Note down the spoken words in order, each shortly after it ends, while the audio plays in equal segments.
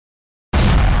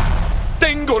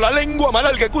Tengo la lengua más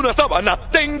larga que una sábana.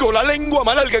 Tengo la lengua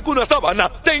más larga que una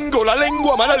sábana. Tengo la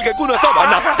lengua más larga que una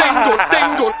sábana. Tengo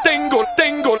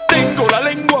la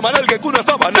lengua más larga que una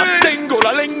sábana. Tengo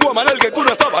la lengua más larga que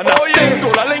una sábana.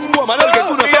 Tengo la lengua más larga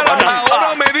que una sábana.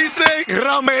 Ahora me dicen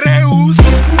Ramereus.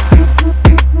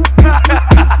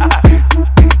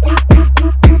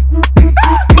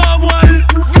 Vamos al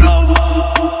flow.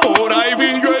 Por ahí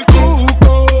vi yo el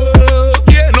cuco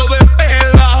lleno de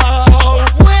pelao.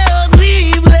 Fue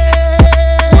horrible.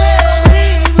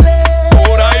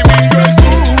 Por ahí vi yo el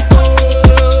cuco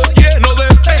lleno de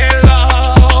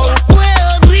pelao. Fue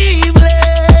horrible.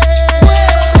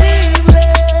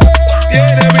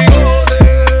 Tiene bigote,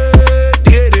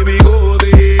 tiene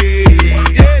bigote,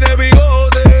 tiene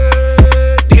bigote,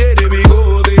 tiene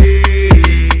bigote.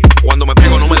 Cuando me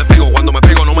pego no me despego, cuando me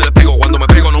pego no me despego, cuando me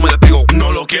pego no me despego,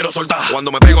 no lo quiero soltar.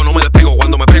 Cuando me pego no me despego,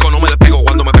 cuando me pego no me despego,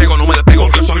 cuando me pego no me despego,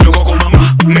 porque soy loco con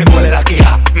mamá. Me duele la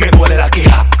quija, me duele la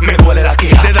quija, me duele la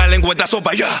quija de dar lengüetazo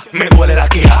para allá. Me duele la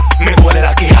quija, me duele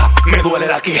la quija, me duele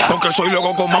la quija, porque soy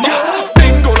loco con mamá.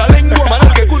 Tengo la lengua más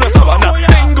larga que una sábana.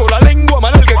 Tengo la lengua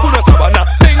más larga que una sábana.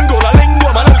 Tengo la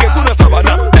lengua más larga que una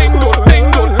sábana. Tengo la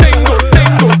lengua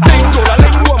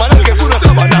más larga que una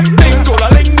sábana. Tengo la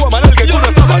lengua más larga que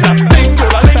una sábana. Tengo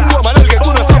la lengua más larga que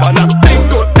una sábana.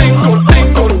 Tengo.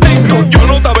 Yo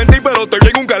no te vendí, pero te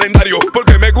en un calendario.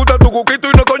 Porque me gusta tu cuquito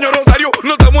y no Toño Rosario.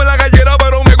 No estamos en la gallera,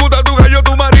 pero me gusta tu gallo,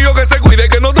 tu marido. Que se cuide,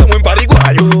 que no estamos en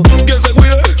pariguayo. Que se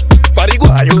cuide,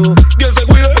 pariguayo. Que se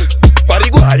cuide,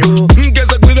 pariguayo. Que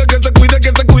se cuide, que se cuide,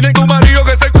 que se cuide. Tu marido,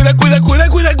 que se cuide, cuide.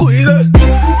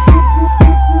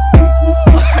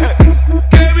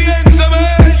 Qué bien se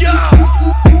ve ya.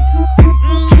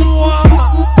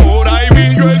 Por ahí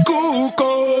vi yo el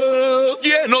cuco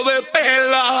lleno de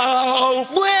pelao.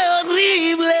 Fue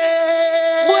horrible.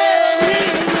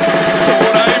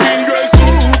 Por ahí vi yo el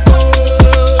cuco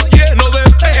lleno de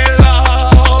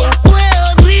pelao. Fue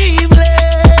horrible.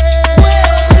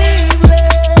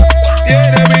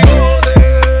 Tiene bigote,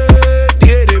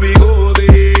 tiene bigote,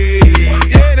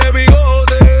 tiene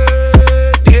bigote,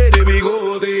 tiene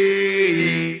bigote.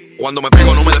 Cuando me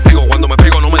pego no me despego, cuando me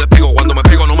pego no me despego, cuando me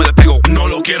pego no me despego, no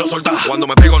lo quiero soltar. Cuando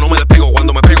me pego no me despego,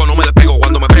 cuando me pego no me despego,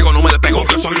 cuando me pego no me despego,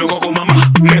 porque soy loco con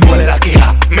mamá. Me duele la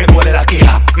quija, me duele la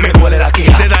quija, me duele la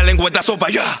quija de dar lengüetazo para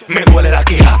allá. Me duele la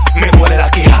quija, me duele la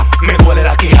quija, me duele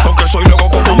la quija, porque soy loco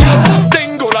con mamá.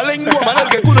 Tengo la lengua más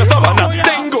larga que una sábana.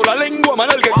 Tengo la lengua más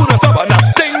larga que una sábana.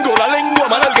 Tengo la lengua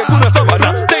más larga que una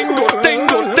sábana. Tengo la lengua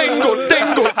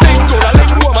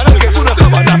más larga que una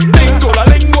sábana. Tengo la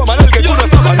lengua más larga que una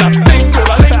sábana. Tengo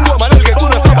la lengua más larga que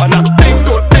una sábana.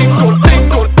 Tengo.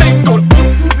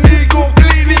 Nico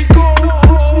clínico.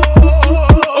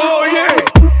 Oye,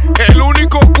 el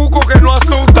único cuco que no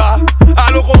asusta.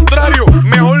 A lo contrario,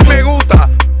 mejor me gusta.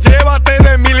 Llévate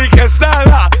de Mili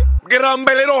Quesada. Gran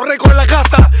velero récord en la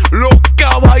casa. Los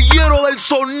caballeros del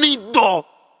sonido.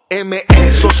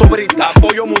 MR, Sosobrita,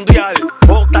 Apoyo Mundial,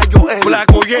 J.O.E,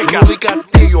 Flaco Yeca, Rudy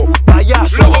Castillo,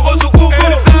 Payaso, loco con su cuco,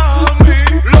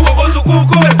 loco con su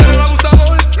cuco, el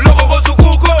abusador, loco con su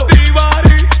cuco,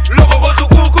 Divari, loco con su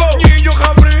cuco, Niño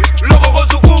Jamri, loco con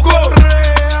su cuco,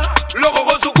 Rea, loco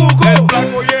con su cuco, el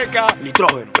Flaco Yeca,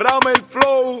 Nitrógeno, Ramel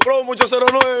Flow, Promo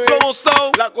 809, Promo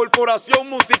Sound, la corporación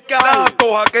musical, la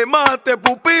toja que mate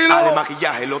pupilo, de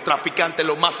maquillaje, los traficantes,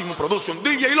 los máximos production,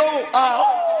 DJ Lobo,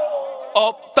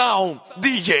 Uptown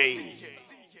DJ.